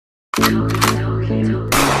This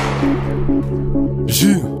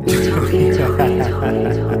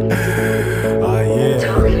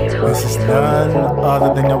is none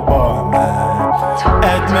other than your boy, man.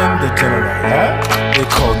 Edmund the General, yeah? They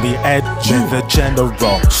call me Edmund the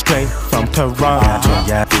General, straight from Toronto.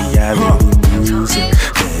 Music,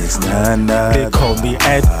 there's none other. They call me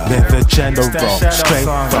Edmund the General, straight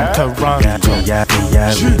from Toronto.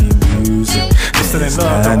 Music, there's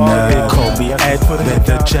none other. They call me Edmund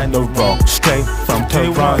the General, straight from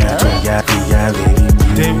Toronto.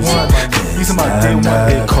 Day one, these are my day one.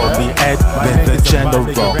 They call me Edmund the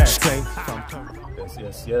General, straight from Toronto.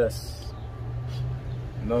 Yes.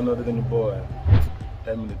 None other than your boy,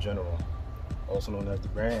 Edmund the General, also known as the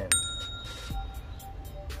brand.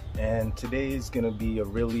 And today is gonna be a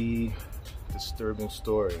really disturbing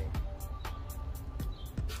story.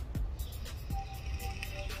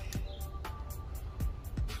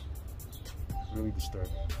 Really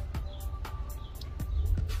disturbing.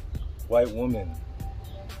 White woman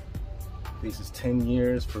faces 10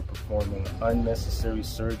 years for performing unnecessary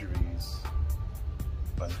surgeries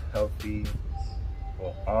on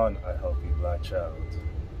a healthy black child.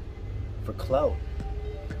 For clout.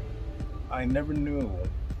 I never knew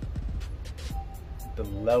the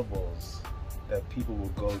levels that people will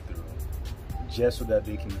go through just so that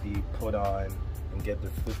they can be put on and get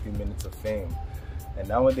their 50 minutes of fame. And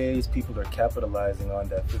nowadays, people are capitalizing on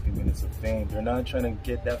that 50 minutes of fame. They're not trying to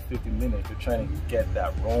get that 50 minutes, they're trying to get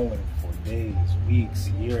that rolling for days, weeks,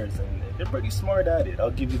 years, and they're pretty smart at it. I'll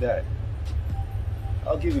give you that.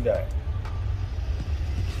 I'll give you that.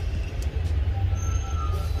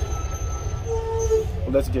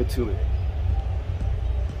 Well, let's get to it.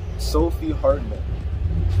 Sophie Hartman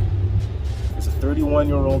is a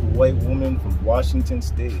 31-year-old white woman from Washington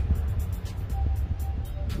State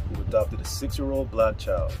who adopted a 6-year-old black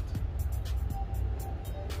child.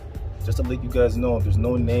 Just to let you guys know, there's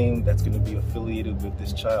no name that's going to be affiliated with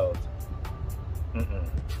this child.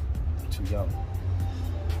 Too young.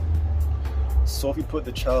 Sophie put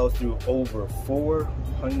the child through over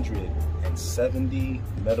 470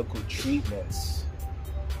 medical treatments.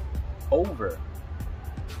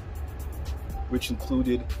 Which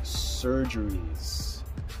included surgeries.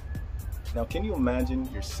 Now, can you imagine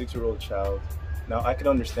your 6-year-old child? Now, I could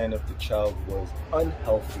understand if the child was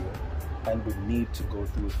unhealthy and would need to go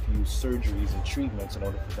through a few surgeries and treatments in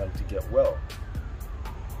order for them to get well.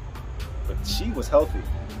 But she was healthy.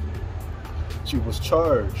 She was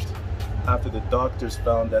charged after the doctors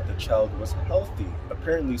found that the child was healthy.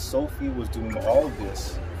 Apparently, Sophie was doing all of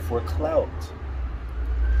this for clout.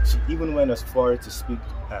 She even went as far as to speak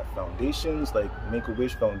at foundations like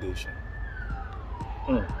Make-A-Wish Foundation.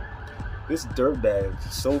 This dirtbag,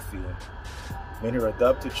 Sophie, made her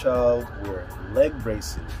adopted child wear leg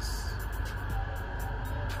braces,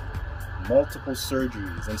 multiple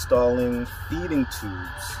surgeries, installing feeding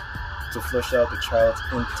tubes to flush out the child's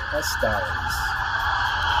intestines.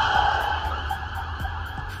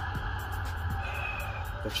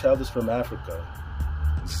 The child is from Africa,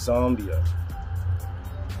 Zambia.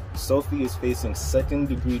 Sophie is facing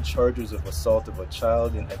second-degree charges of assault of a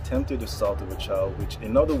child and attempted assault of a child, which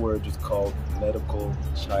in other words is called medical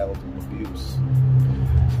child abuse.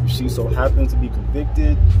 If she so happens to be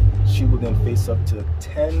convicted, she will then face up to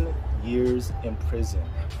 10 years in prison.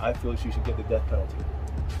 I feel she should get the death penalty.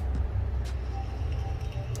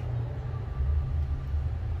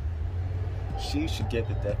 She should get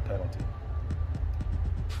the death penalty.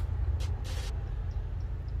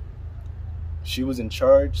 She was in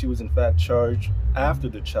fact charged after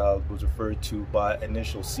the child was referred to by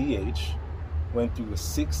initial CH, went through a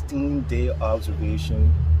 16-day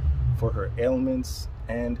observation for her ailments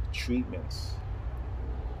and treatments.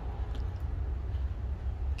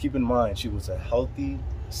 Keep in mind, she was a healthy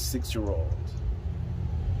 6-year-old.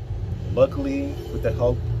 Luckily, with the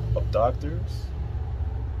help of doctors,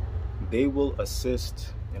 they will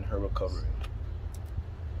assist in her recovery.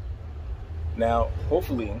 Now,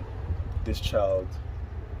 hopefully, this child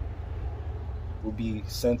will be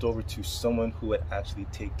sent over to someone who would actually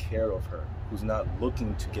take care of her, who's not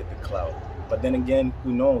looking to get the clout. But then again,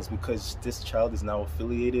 who knows, because this child is now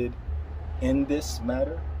affiliated in this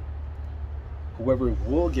matter, whoever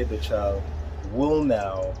will get the child will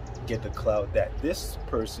now get the clout that this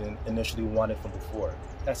person initially wanted from before.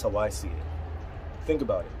 That's how I see it. Think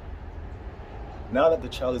about it. Now that the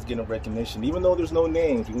child is getting recognition, even though there's no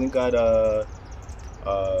names, we only got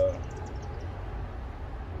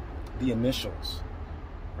the initials,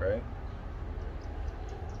 right?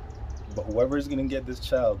 But whoever is going to get this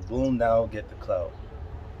child will now get the clout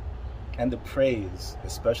and the praise,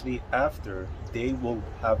 especially after they will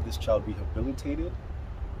have this child rehabilitated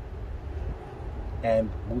and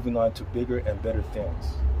moving on to bigger and better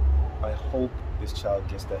things. I hope this child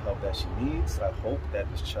gets the help that she needs. I hope that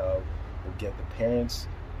this child will get the parents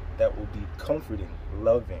that will be comforting,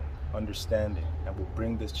 loving, understanding, and will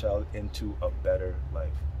bring this child into a better life.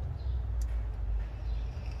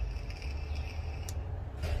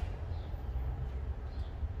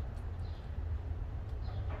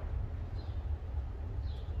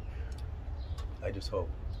 I just hope.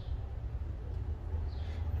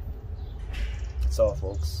 That's all,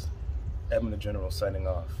 folks. Edmund the General signing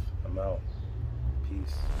off. I'm out.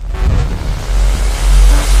 Peace.